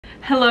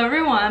Hello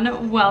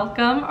everyone,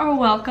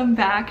 welcome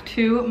back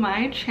to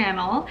my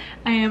channel.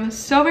 I am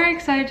so very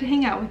excited to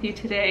hang out with you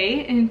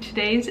today. In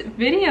today's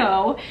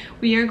video,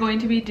 we are going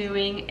to be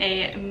doing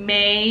a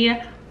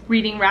May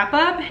reading wrap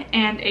up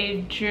and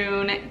a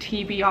June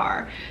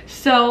TBR.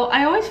 So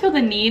I always feel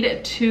the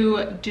need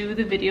to do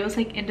the videos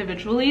like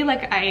individually,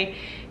 like I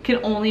can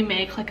only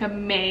make like a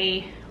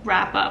May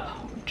wrap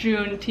up,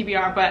 June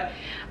TBR, but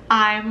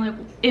I'm like,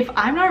 if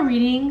I'm not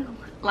reading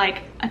like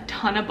a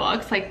ton of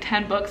books, like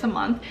 10 books a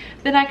month,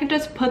 then I can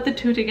just put the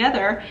two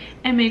together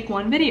and make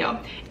one video.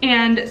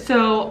 And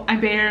so I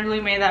barely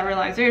made that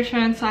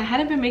realization, so I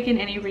hadn't been making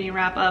any reading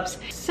wrap-ups.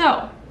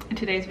 So in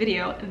today's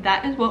video,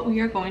 that is what we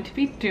are going to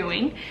be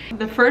doing.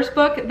 The first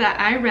book that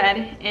I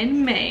read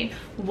in May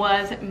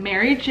was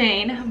Mary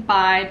Jane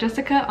by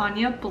Jessica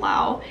Anya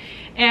Blau,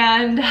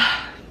 and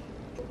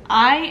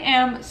I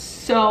am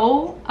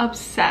so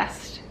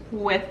obsessed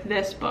with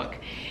this book.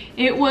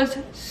 It was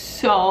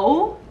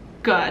so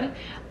good.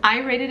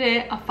 I rated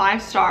it a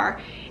 5-star.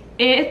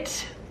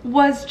 It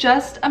was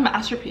just a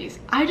masterpiece.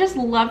 I just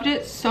loved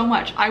it so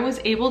much. I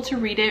was able to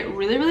read it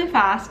really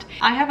fast.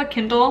 I have a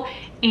Kindle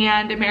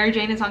and Mary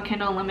Jane is on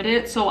Kindle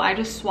Unlimited, so I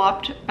just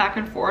swapped back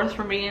and forth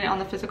from reading it on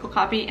the physical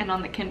copy and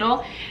on the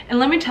Kindle. And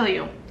let me tell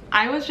you,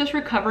 I was just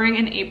recovering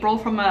in April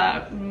from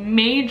a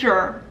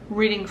major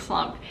reading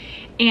slump,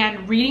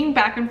 and reading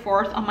back and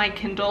forth on my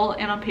Kindle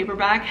and on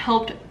paperback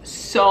helped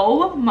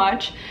so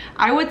much.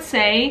 I would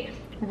say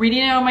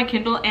reading it on my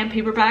Kindle and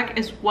paperback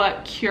is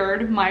what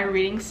cured my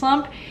reading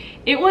slump.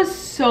 It was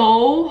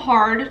so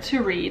hard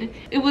to read.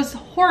 It was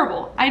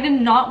horrible. I did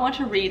not want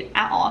to read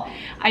at all.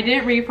 I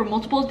didn't read for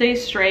multiple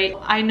days straight.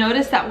 I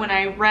noticed that when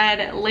I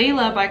read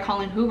Layla by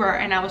Colleen Hoover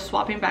and I was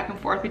swapping back and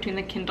forth between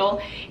the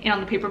Kindle and on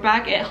the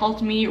paperback, it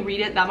helped me read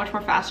it that much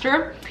more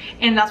faster.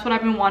 And that's what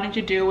I've been wanting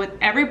to do with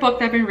every book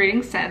that I've been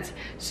reading since.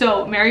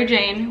 So Mary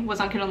Jane was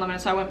on Kindle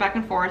Unlimited, so I went back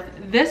and forth.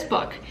 This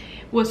book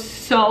was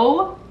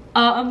so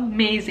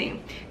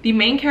amazing. The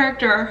main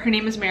character, her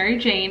name is Mary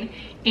Jane,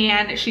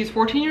 and she's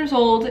 14 years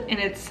old, and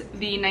it's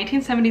the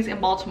 1970s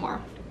in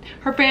Baltimore.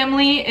 Her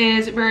family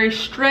is very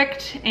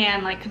strict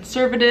and like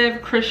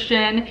conservative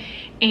Christian,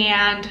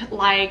 and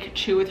like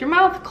chew with your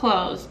mouth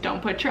closed,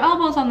 don't put your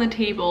elbows on the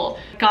table,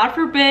 God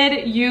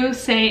forbid you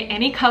say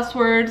any cuss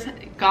words,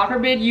 God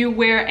forbid you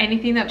wear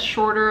anything that's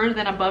shorter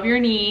than above your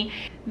knee.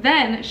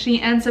 Then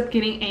she ends up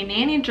getting a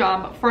nanny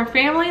job for a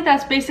family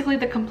that's basically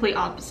the complete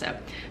opposite.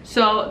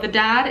 So the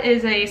dad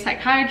is a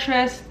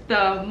psychiatrist,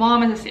 the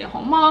mom is a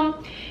stay-at-home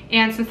mom,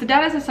 and since the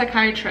dad is a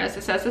psychiatrist,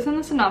 it says this in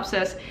the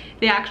synopsis,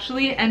 they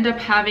actually end up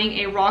having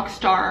a rock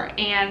star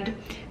and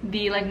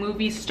the like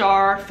movie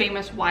star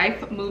famous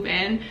wife move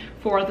in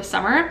for the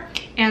summer.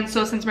 And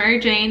so since Mary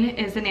Jane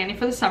is the nanny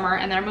for the summer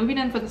and they're moving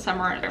in for the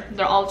summer,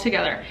 they're all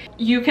together.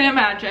 You can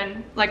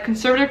imagine, like,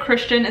 conservative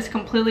Christian is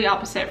completely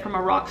opposite from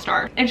a rock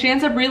star. And she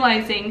ends up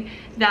realizing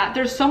that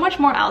there's so much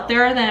more out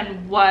there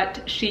than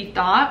what she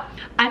thought.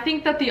 I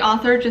think that the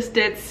author just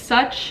did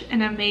such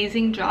an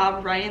amazing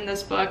job writing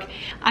this book.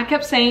 I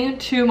kept saying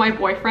to my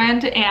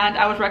boyfriend, and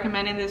I was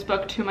recommending this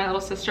book to my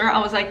little sister, I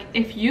was like,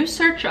 if you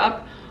search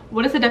up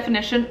what is the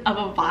definition of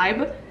a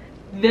vibe,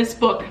 this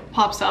book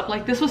pops up.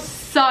 Like, this was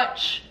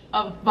such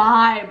a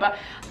vibe.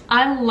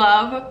 I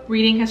love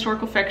reading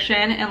historical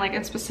fiction, and like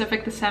in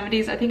specific the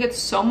 70s. I think it's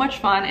so much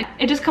fun.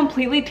 It just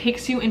completely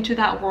takes you into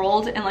that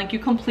world, and like you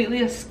completely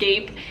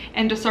escape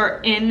and just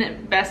are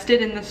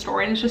invested in the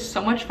story, and it's just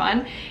so much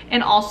fun.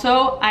 And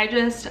also I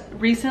just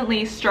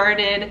recently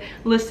started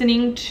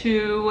listening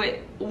to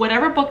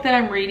whatever book that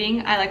I'm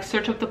reading. I like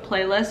search up the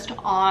playlist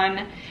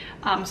on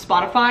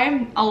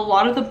Spotify. A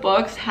lot of the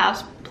books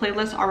have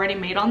playlists already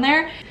made on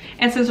there,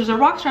 and since there's a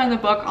rock star in the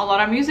book, a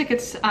lot of music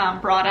gets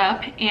brought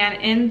up,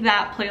 and in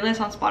that playlist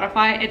on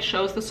Spotify it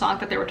shows the song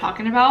that they were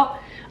talking about.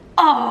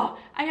 Oh,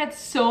 I had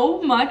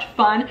so much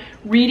fun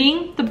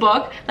reading the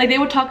book. Like, they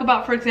would talk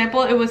about, for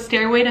example, it was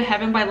Stairway to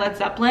Heaven by Led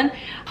Zeppelin.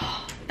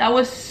 That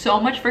was so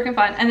much freaking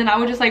fun. And then I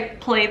would just like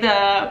play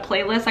the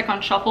playlist like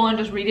on shuffle and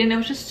just read it, and it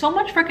was just so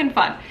much freaking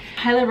fun.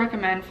 Highly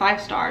recommend, 5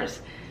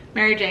 stars.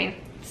 Mary Jane,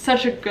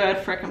 such a good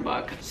freaking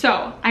book.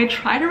 So I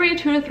try to read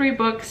 2 to 3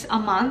 books a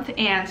month,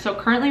 and so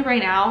currently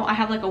right now I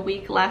have like a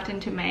week left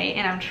into May,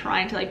 and I'm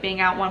trying to like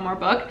bang out 1 more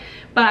book,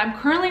 but I'm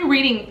currently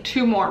reading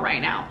 2 more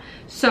right now.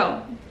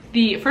 So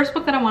the first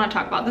book that I want to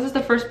talk about, this is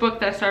the first book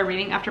that I started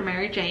reading after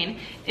Mary Jane,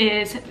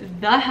 is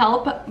The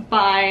Help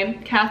by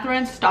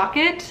Catherine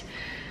Stockett.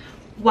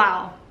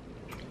 Wow,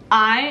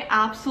 I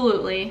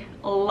absolutely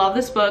love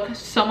this book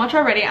so much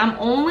already. I'm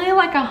only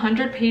like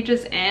 100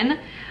 pages in.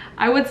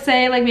 I would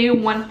say like maybe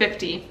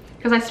 150,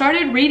 because I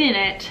started reading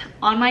it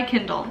on my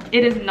Kindle.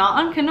 It is not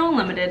on Kindle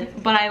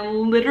Unlimited, but I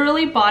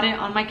literally bought it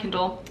on my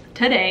Kindle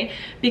today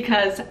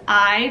because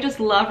I just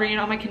love reading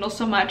on my Kindle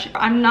so much.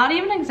 I'm not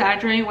even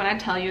exaggerating when I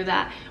tell you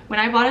that When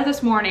I bought it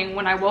this morning,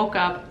 when I woke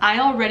up, I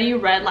already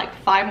read like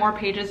 5 more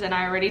pages than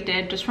I already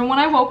did just from when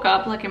I woke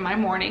up, like in my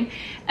morning.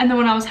 And then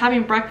when I was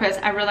having breakfast,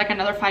 I read like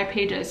another 5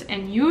 pages.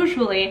 And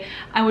usually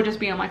I would just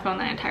be on my phone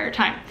the entire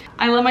time.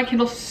 I love my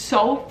Kindle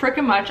so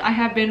freaking much. I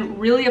have been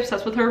really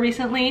obsessed with her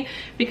recently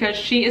because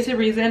she is the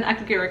reason I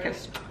could give her a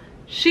kiss.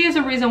 She is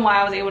the reason why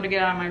I was able to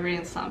get out of my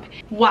reading slump.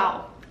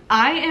 Wow.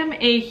 I am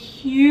a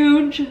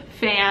huge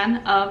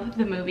fan of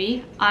the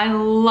movie. I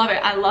love it.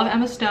 I love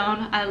Emma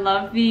Stone. I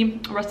love the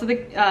rest of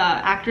the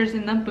actors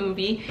in the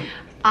movie.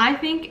 I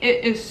think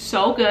it is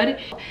so good.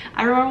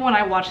 I remember when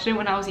I watched it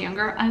when I was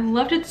younger, I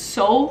loved it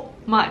so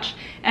much,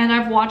 and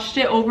I've watched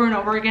it over and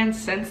over again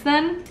since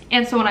then.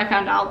 And so when I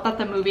found out that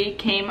the movie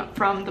came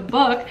from the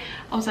book,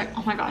 I was like,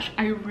 oh my gosh,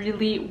 I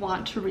really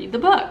want to read the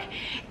book.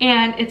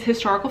 And it's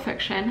historical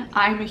fiction.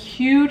 I'm a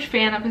huge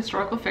fan of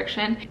historical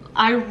fiction.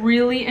 I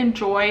really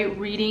enjoy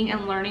reading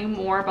and learning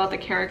more about the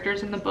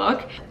characters in the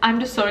book. I'm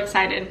just so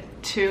excited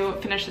to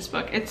finish this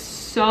book. It's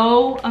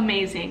so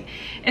amazing.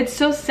 It's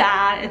so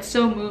sad, it's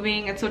so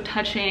moving, it's so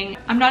touching.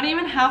 I'm not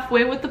even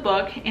halfway with the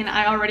book and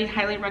I already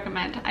highly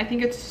recommend. I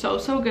think it's so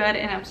good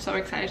and I'm so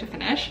excited to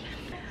finish.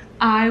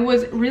 I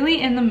was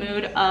really in the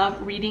mood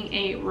of reading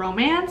a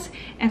romance,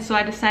 and so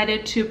I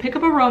decided to pick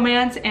up a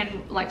romance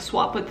and like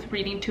swap with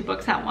reading 2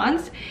 books at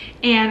once.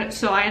 And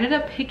so I ended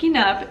up picking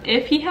up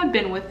If He Had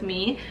Been With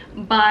Me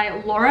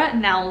by Laura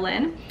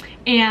Nowlin.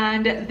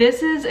 And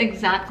this is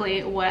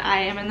exactly what I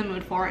am in the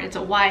mood for. It's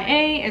a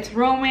YA, it's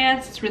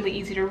romance, it's really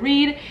easy to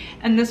read,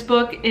 and this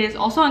book is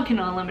also on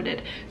Kindle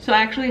Unlimited. So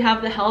I actually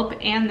have The Help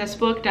and this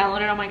book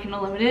downloaded on my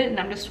Kindle Unlimited, and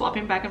I'm just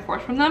swapping back and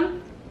forth from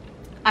them.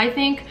 I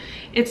think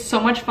it's so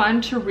much fun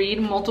to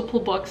read multiple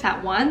books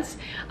at once.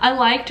 I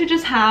like to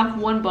just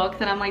have one book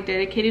that I'm like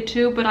dedicated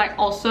to, but I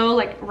also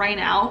like right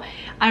now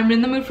I'm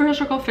in the mood for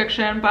historical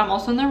fiction, but I'm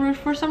also in the mood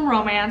for some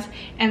romance,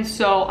 and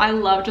so I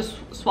love just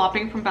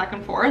swapping from back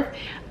and forth.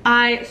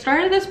 I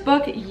started this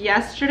book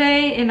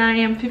yesterday and I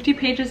am 50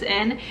 pages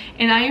in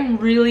and I am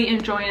really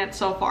enjoying it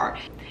so far.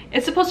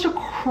 It's supposed to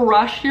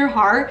crush your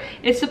heart.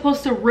 It's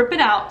supposed to rip it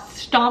out,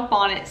 stomp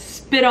on it,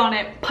 spit on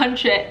it,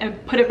 punch it,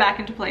 and put it back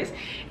into place.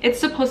 It's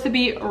supposed to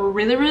be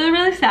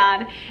really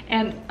sad,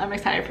 and I'm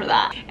excited for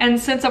that. And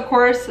since, of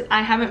course,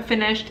 I haven't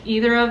finished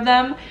either of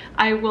them,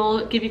 I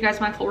will give you guys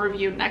my full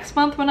review next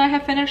month when I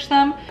have finished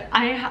them.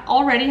 I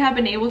already have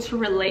been able to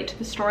relate to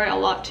the story a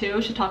lot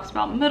too. She talks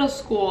about middle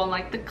school and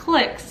like the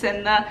cliques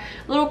and the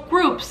little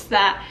groups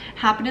that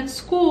happen in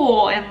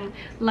school and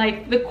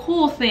like the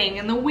cool thing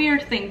and the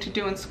weird thing to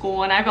do in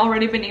school, and I've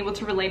already been able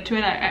to relate to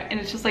it, and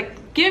it's just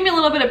like giving me a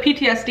little bit of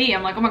PTSD.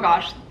 I'm like, oh my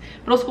gosh,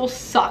 middle school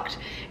sucked,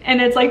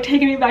 and it's like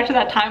taking me back to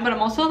that time, but I'm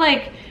also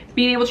like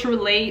being able to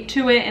relate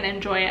to it and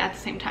enjoy it at the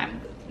same time.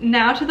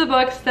 Now to the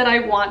books that I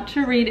want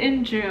to read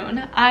in June.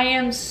 I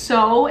am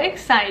so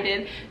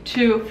excited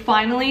to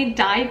finally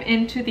dive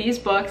into these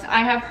books. I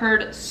have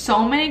heard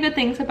so many good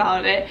things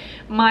about it.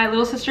 My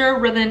little sister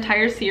read the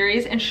entire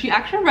series and she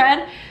actually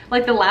read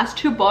like the last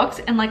 2 books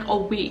in like a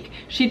week.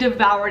 She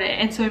devoured it,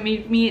 and so it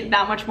made me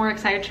that much more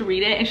excited to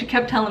read it. And she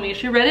kept telling me,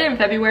 she read it in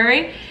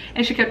February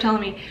and she kept telling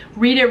me,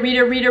 read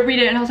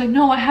it. And I was like,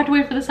 no, I have to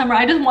wait for the summer.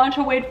 I just want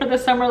to wait for the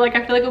summer. Like,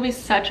 I feel like it'll be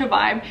such a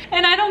vibe.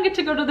 And I don't get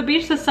to go to the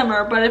beach this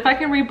summer, but if I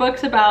can read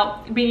books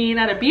about being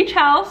at a beach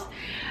house,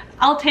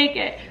 I'll take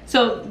it.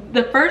 So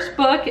the first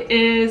book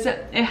is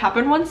It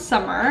Happened One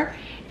Summer,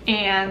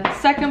 and the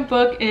second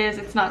book is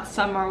It's Not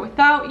Summer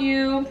Without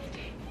You,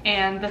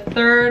 and the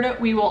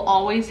third, We Will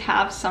Always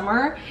Have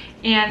Summer.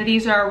 And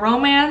these are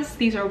romance,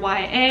 these are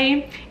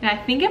YA, and I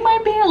think it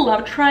might be a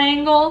love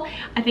triangle.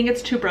 I think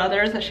it's 2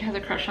 brothers that she has a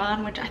crush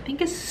on, which I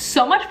think is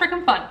so much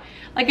freaking fun.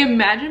 Like,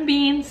 imagine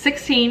being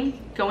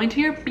 16, going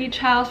to your beach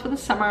house for the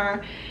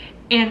summer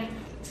and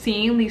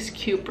seeing these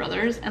cute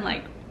brothers and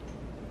like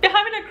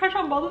having a crush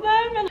on both of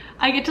them, and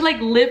I get to like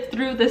live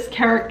through this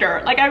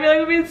character. Like, I feel like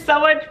it would be so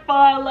much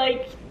fun,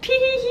 like tee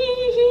hee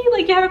hee hee,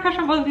 like you have a crush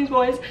on both of these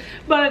boys.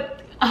 But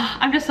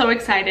I'm just so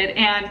excited,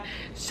 and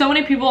so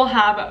many people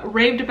have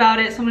raved about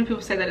it. So many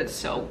people say that it's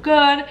so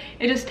good.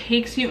 It just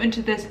takes you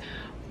into this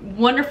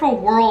wonderful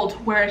world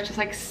where it's just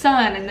like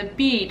sun and the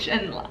beach,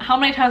 and how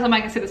many times am I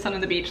gonna say the sun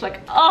and the beach?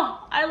 Like,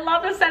 oh, I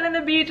love the sun and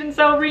the beach, and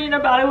so reading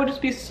about it would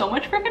just be so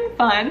much freaking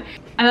fun.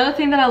 Another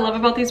thing that I love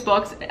about these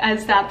books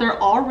is that they're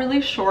all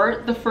really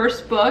short. The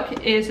first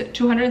book is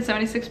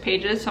 276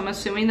 pages, so I'm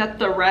assuming that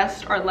the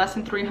rest are less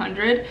than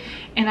 300,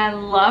 and I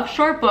love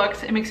short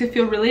books. It makes you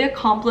feel really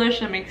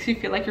accomplished, and it makes you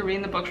feel like you're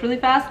reading the books really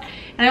fast,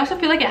 and I also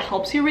feel like it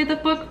helps you read the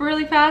book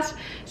really fast,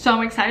 so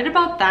I'm excited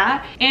about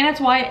that. And it's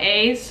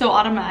YA, so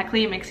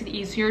automatically it makes it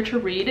easier to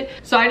read.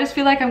 So I just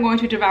feel like I'm going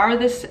to devour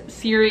this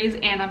series,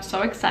 and I'm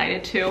so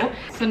excited to.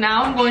 So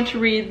now I'm going to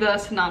read the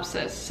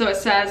synopsis. So it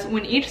says,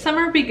 when each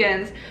summer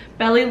begins,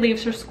 Belly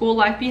leaves her school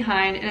life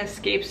behind and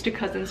escapes to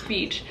Cousin's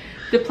Beach,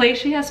 the place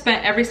she has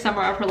spent every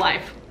summer of her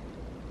life.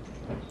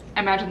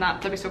 Imagine that,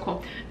 that'd be so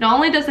cool. Not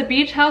only does the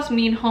beach house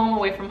mean home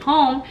away from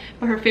home,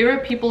 but her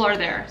favorite people are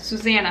there.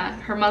 Susanna,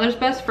 her mother's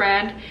best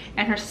friend,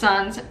 and her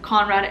sons,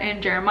 Conrad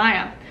and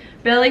Jeremiah.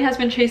 Belly has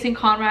been chasing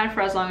Conrad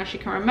for as long as she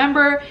can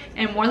remember,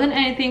 and more than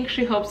anything,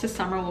 she hopes this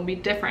summer will be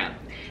different.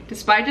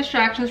 Despite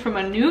distractions from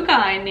a new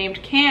guy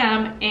named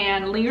Cam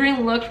and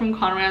lingering looks from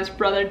Conrad's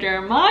brother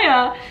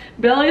Jeremiah,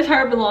 Belly's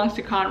heart belongs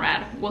to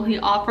Conrad. Will he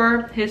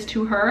offer his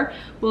to her?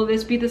 Will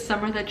this be the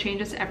summer that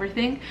changes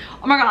everything?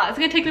 Oh my god, it's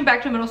gonna take me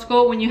back to middle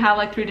school when you have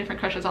like 3 different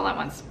crushes all at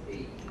once.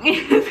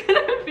 It's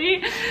gonna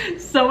be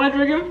so much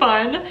freaking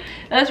fun.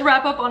 Let's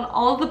wrap up on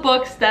all of the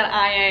books that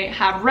I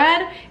have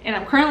read and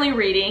I'm currently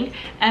reading,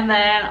 and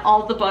then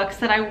all the books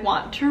that I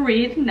want to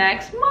read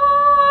next month.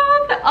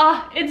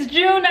 It's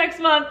June next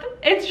month.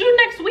 It's June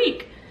next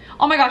week.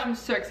 Oh my gosh, I'm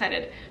so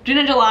excited. June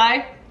and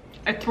July.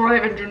 I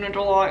thrive in June and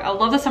July. I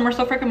love the summer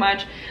so freaking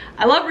much.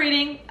 I love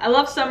reading. I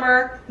love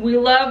summer. We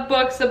love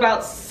books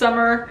about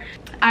summer.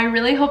 I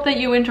really hope that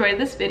you enjoyed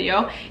this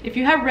video. If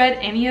you have read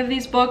any of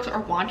these books or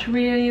want to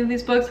read any of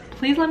these books,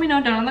 please let me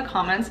know down in the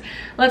comments.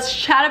 Let's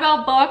chat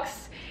about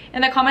books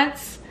in the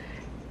comments.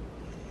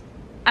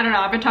 I don't know,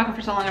 I've been talking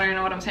for so long I don't even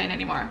know what I'm saying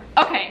anymore.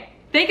 Okay,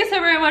 thank you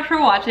so very much for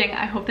watching.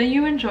 I hope that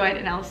you enjoyed,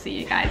 and I'll see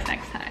you guys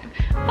next time.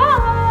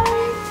 Bye!